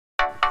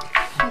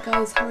Hey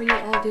guys, how are you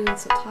all doing?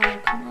 So Tyler,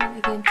 come on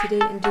again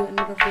today and do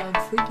another vlog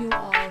for you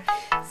all,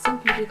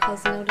 simply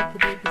because now that the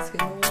baby's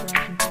getting older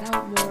I can get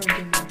out more and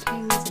do more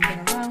things and get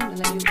around and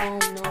let you all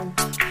know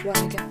what I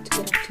get to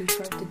get up to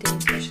throughout the day,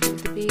 especially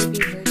with the baby,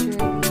 her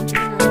journey and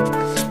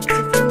so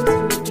for those who have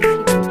been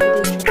keeping up to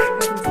date throughout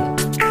pregnancy and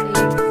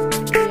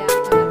safe, yeah, I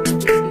have the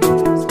baby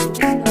home, so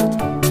you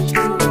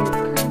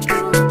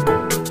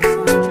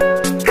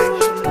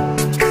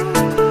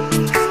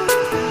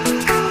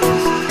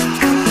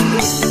know,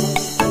 she's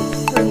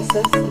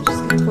princess, I'm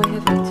just going to go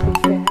ahead and to be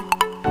fair.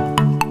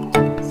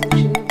 So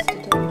she loves to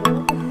double.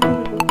 She's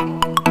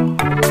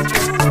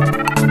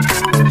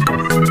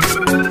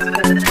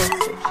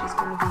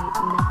going to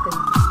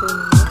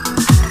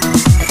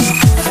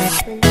be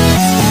napping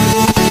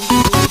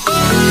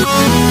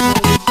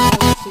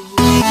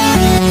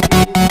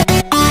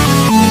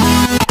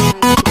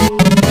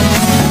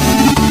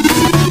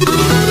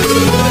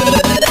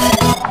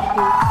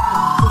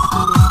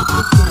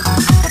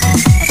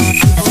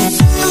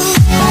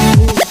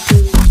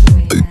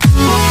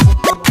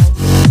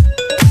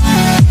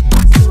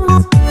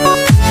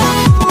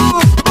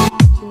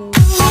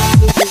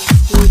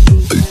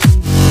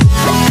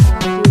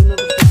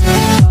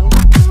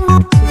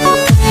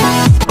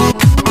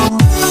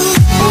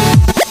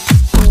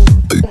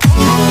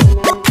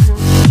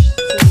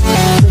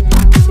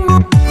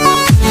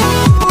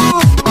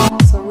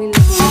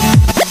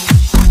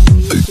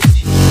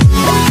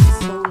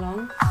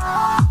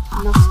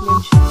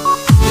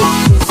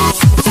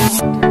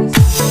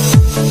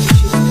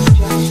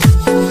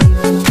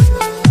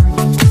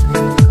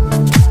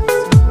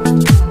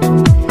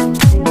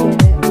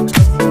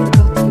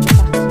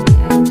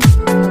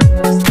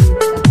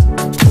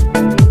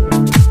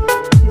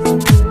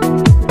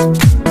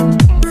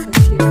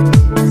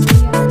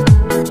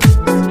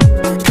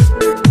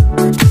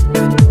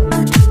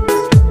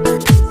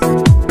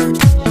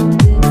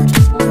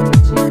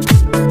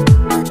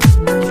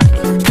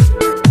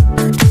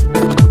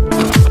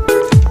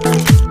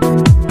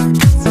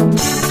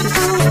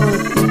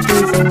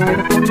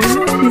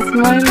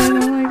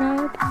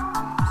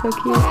so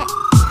cute.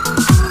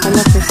 I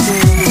love her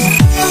smile.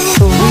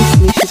 So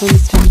recently she's only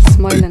started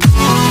smiling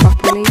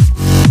properly,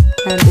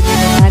 and it's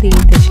daddy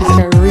that she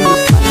started really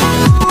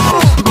smiling.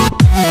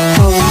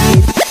 Oh,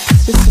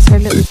 it's just as her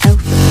little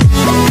outfit.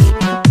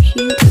 How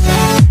cute is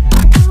that?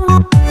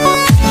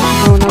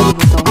 Oh no,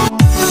 we don't.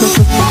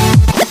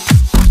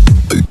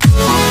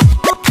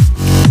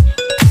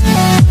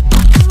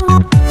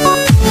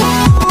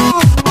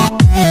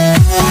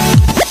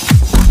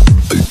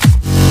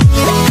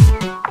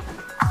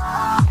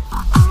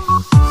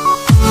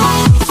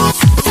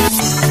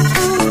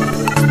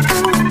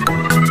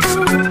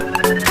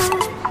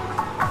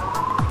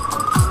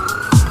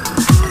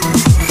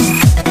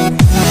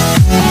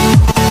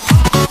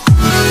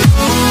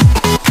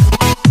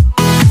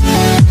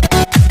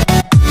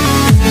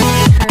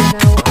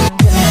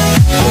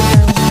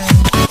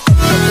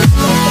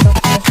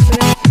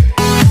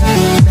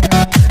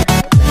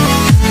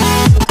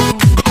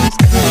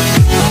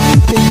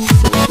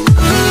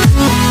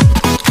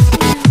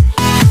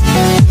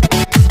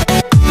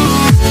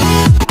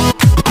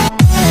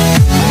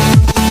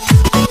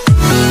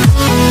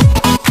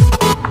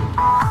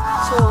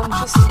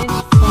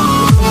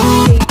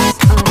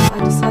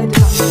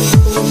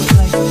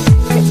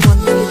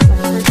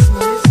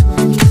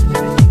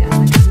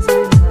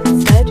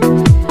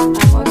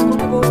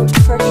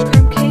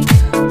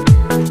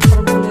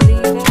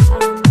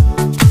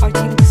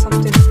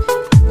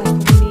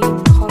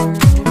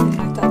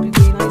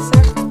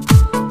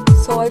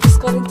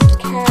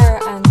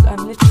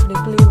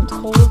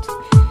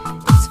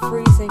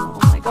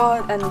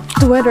 And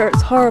the weather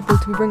is horrible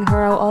to bring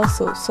her out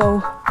also,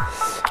 so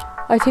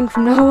I think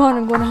from now on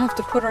I'm going to have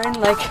to put her in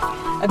like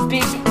a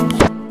big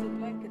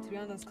blanket, to be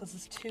honest, because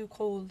it's too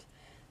cold.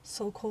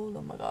 So cold,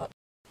 oh my god.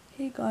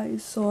 Hey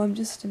guys, so I'm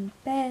just in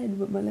bed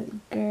with my little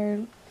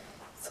girl,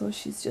 so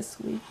she's just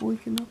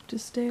waking up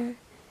just there.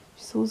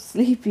 She's so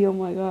sleepy, oh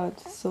my god.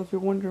 So if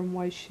you're wondering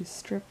why she's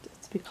stripped,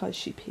 it's because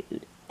she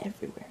peed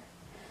everywhere.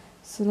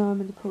 So now I'm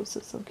in the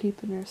process of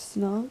keeping her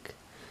snug.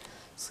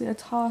 So I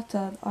thought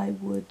that I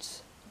would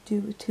do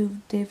a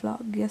 2-day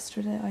vlog.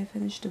 Yesterday I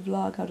finished a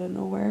vlog out of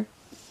nowhere.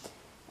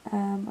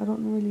 I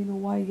don't really know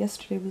why.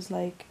 Yesterday was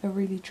like a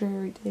really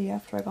dreary day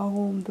after I got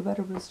home. The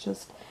weather was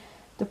just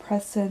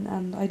depressing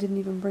and I didn't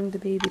even bring the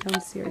baby down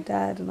to see her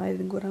dad and I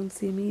didn't go down to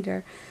see him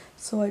either.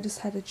 So I just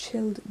had a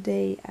chilled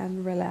day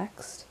and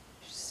relaxed.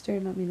 She's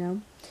staring at me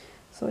now.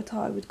 So I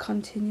thought I would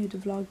continue the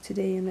vlog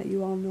today and let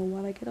you all know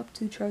what I get up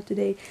to throughout the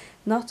day.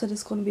 Not that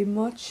it's going to be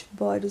much,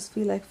 but I just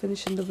feel like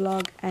finishing the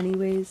vlog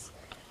anyways.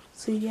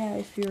 So yeah,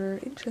 if you're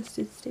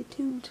interested, stay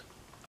tuned.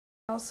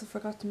 I also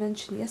forgot to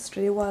mention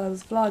yesterday while I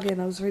was vlogging,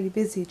 I was really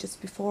busy just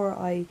before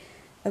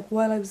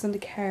while I was in the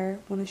car,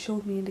 when it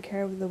showed me in the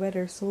car with the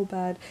weather so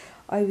bad,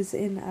 I was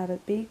in at a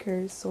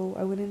baker's, so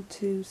I went in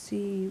to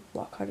see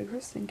what kind of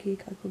christening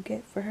cake I could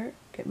get for her,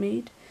 get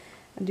made.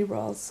 And they were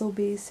all so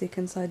basic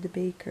inside the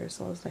baker,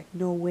 so I was like,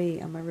 no way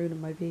am I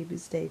ruining my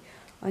baby's day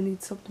I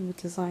need something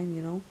with design,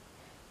 you know.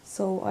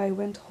 So I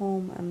went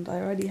home and I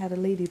already had a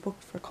lady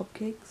booked for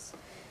cupcakes.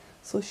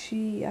 So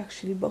she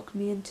actually booked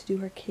me in to do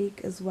her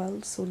cake as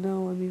well. So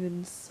now I'm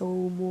even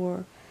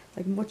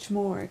much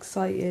more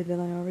excited than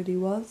I already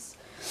was.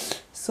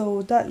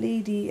 So that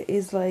lady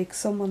is like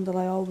someone that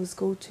I always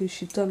go to.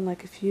 She's done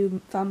like a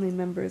few family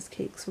members'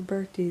 cakes for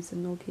birthdays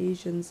and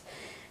occasions,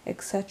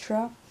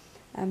 etc.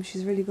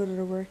 She's really good at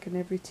her work and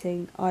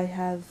everything. I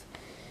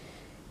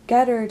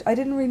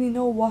didn't really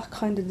know what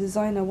kind of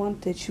design I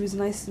wanted. She was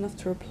nice enough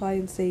to reply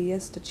and say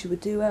yes, that she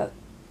would do it.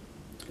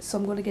 So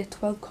I'm going to get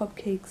 12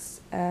 cupcakes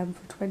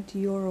for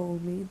 €20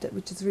 only,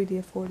 which is really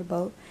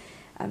affordable.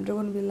 They're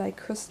going to be like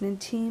christening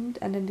themed,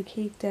 and then the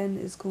cake then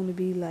is going to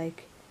be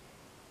like,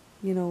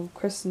 you know,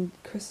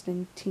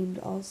 christening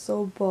themed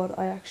also. But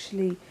I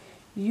actually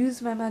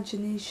used my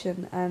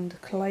imagination and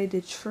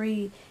collided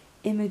 3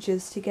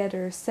 images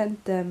together,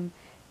 sent them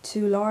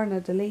to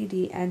Lorna, the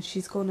lady, and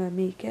she's gonna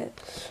make it.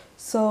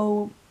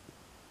 So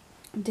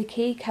the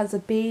cake has a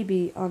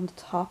baby on the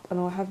top, and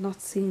I have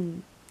not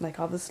seen, like,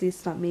 obviously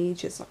it's not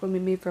made, it's not going to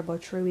be made for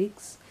about 3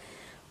 weeks,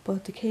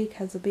 but the cake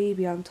has a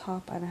baby on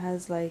top, and it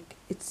has like,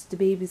 the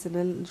baby's in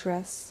a little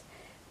dress,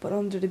 but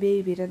under the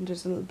baby then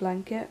there's a little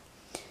blanket.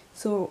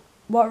 So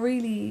what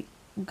really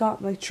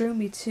drew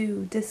me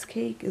to this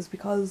cake is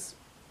because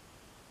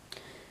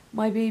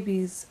my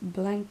baby's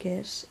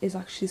blanket is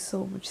actually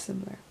so much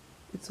similar.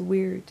 It's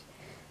weird.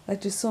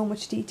 Like, there's so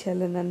much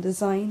detail and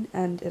design,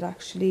 and it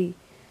actually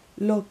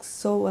looks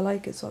so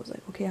alike it. So I was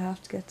like, okay, I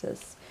have to get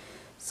this.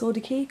 So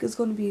the cake is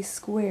going to be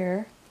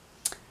square.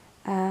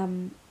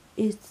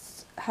 It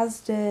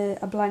has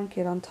a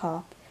blanket on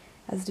top,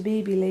 has the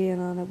baby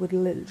laying on it with a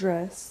little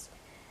dress,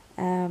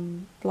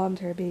 blonde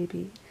hair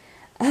baby,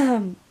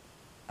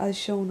 as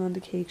shown on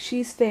the cake.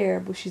 She's fair,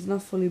 but she's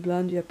not fully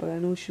blonde yet, but I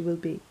know she will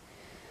be.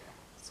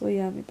 So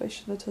yeah, maybe I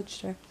shouldn't have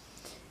touched her.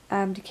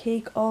 The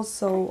cake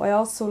also, I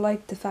also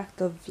like the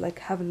fact of like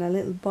having a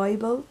little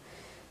Bible.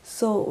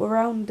 So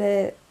around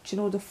the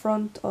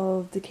front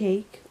of the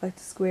cake, like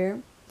the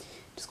square,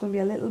 there's going to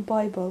be a little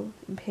Bible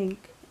in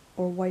pink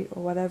or white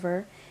or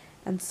whatever,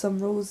 and some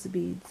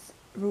rosary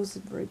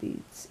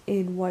beads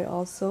in white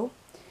also.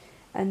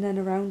 And then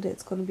around it,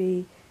 it's going to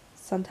be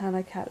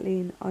Santana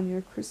Kathleen on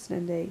your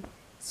christening day.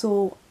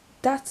 So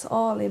that's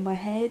all in my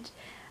head.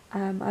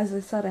 As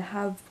I said, I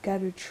have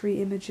gathered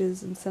 3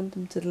 images and sent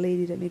them to the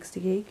lady that makes the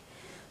cake.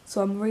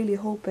 So I'm really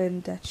hoping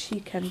that she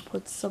can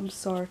put some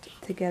sort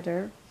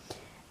together.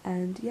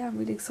 And yeah, I'm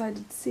really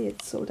excited to see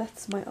it. So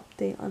that's my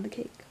update on the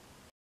cake.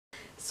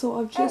 So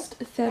I've just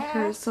fed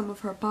her some of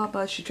her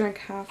baba. She drank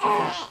half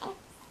of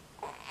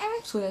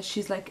it. So yeah,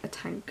 she's like a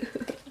tank.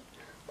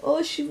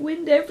 Oh, she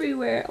went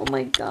everywhere. Oh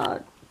my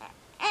god.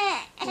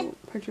 Oh,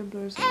 her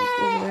dribblers are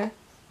like over there.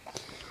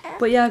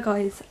 But yeah,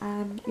 guys,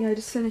 I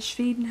just finished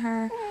feeding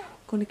her.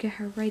 Gonna get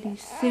her ready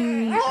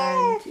soon,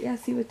 and yeah,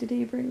 see what the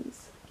day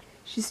brings.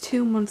 She's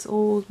 2 months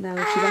old now.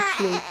 She's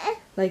actually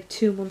like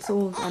 2 months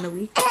old and a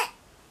week.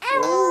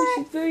 Oh,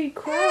 she's very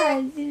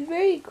cross. She's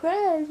very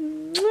cross.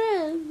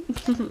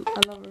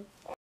 I love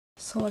her.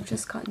 So I've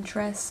just gotten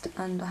dressed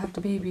and I have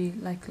the baby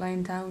like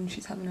lying down.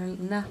 She's having her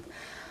little nap.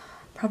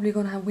 Probably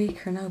gonna wake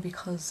her now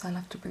because I'll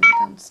have to bring her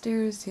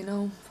downstairs, you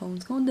know,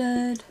 phone's going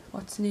dead,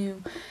 what's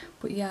new.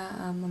 But yeah,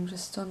 I'm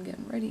just done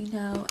getting ready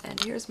now, and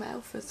here's my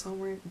outfit. So I'm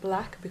wearing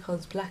black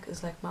because black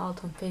is like my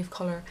all-time fave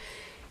colour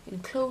in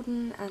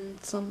clothing, and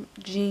some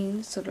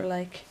jeans, so they're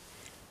like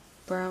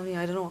brownie,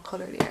 I don't know what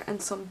colour they are, and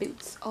some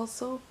boots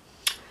also.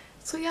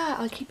 So yeah,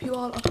 I'll keep you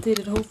all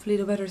updated. Hopefully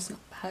the weather's not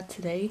bad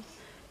today.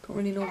 Don't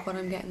really know what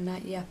I'm getting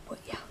at yet, but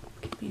yeah,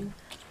 I'll keep you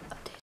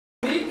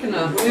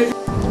updated.